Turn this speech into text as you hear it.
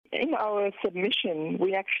in our submission,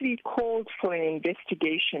 we actually called for an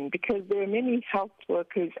investigation because there are many health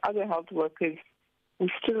workers, other health workers, who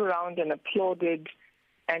stood around and applauded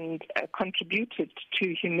and contributed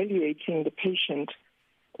to humiliating the patient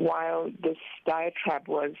while this diatribe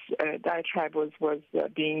was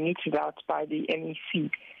being meted out by the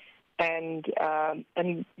MEC. And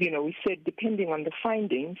we said, depending on the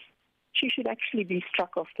findings, she should actually be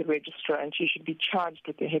struck off the register and she should be charged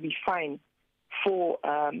with a heavy fine for,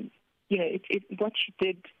 what she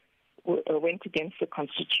did went against the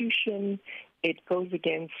Constitution. It goes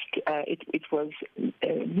against, it was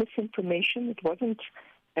misinformation. It wasn't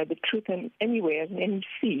the truth in any way. As an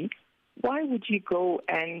MEC, why would you go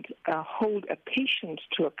and hold a patient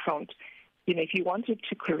to account? If you wanted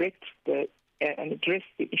to correct and address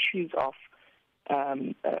the issues of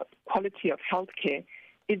quality of healthcare,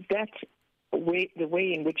 is that the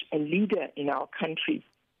way in which a leader in our country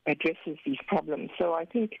addresses these problems? So I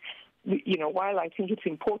think, while I think it's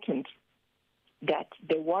important that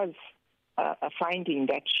there was a finding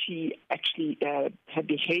that she actually, her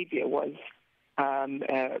behavior was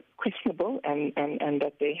questionable and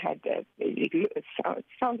that they had, it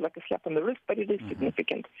sounds like a slap on the wrist, but it is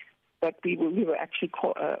significant. But we were actually,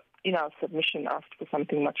 in our submission, asked for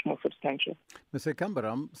something much more substantial. Mr.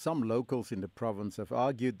 Kambaram, some locals in the province have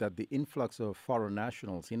argued that the influx of foreign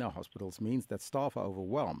nationals in our hospitals means that staff are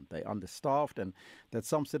overwhelmed, they're understaffed, and that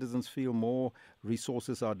some citizens feel more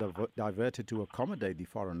resources are diverted to accommodate the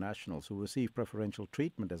foreign nationals who receive preferential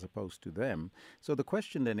treatment as opposed to them. So the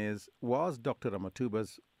question then is, was Dr.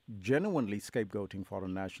 Ramathuba's genuinely scapegoating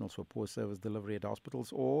foreign nationals for poor service delivery at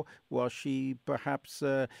hospitals, or was she perhaps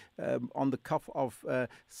on the cuff of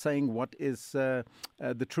saying what is the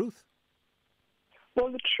truth?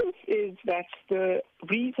 Well, the truth is that the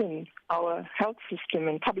reason our health system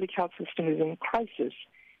and public health system is in crisis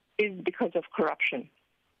is because of corruption.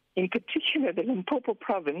 In particular, the Limpopo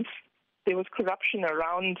province, there was corruption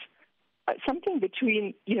around something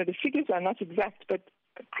between, the figures are not exact, but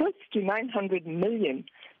close to 900 million,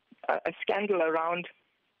 a scandal around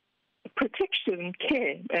protection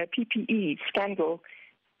care, PPE scandal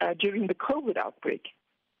during the COVID outbreak.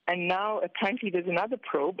 And now apparently there's another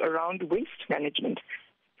probe around waste management.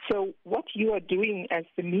 So what you are doing as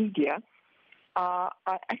the media are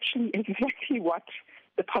actually exactly what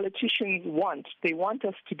the politicians want. They want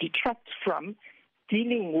us to detract from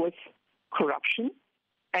dealing with corruption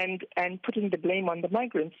and putting the blame on the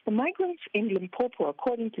migrants. The migrants in Limpopo,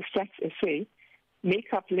 according to Stats SA,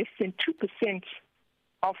 make up less than 2%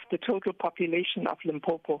 of the total population of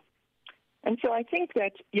Limpopo. And so I think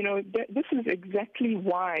that, this is exactly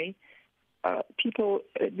why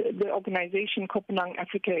the organization Kopanang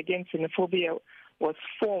Africa Against Xenophobia was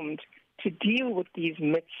formed, to deal with these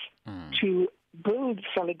myths, to build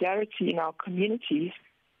solidarity in our communities,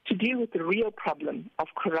 to deal with the real problem of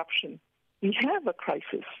corruption. We have a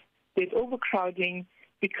crisis. There's overcrowding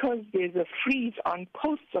because there's a freeze on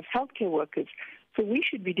posts of healthcare workers. So we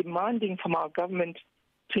should be demanding from our government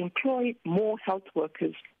to employ more health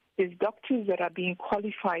workers. There's doctors that are being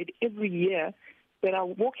qualified every year that are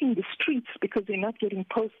walking the streets because they're not getting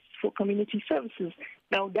posts for community services.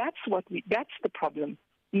 Now that's the problem,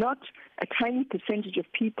 not a tiny percentage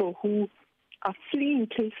of people who are fleeing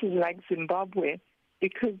places like Zimbabwe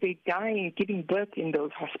because they're dying, giving birth in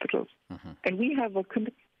those hospitals. And we have a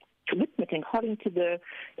commitment according to the,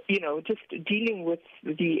 just dealing with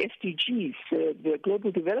the SDGs, the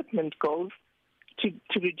Global Development Goals,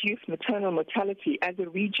 to reduce maternal mortality as a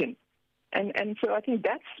region. And so I think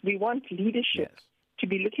we want leadership to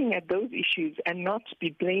be looking at those issues and not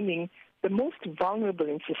be blaming the most vulnerable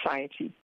in society.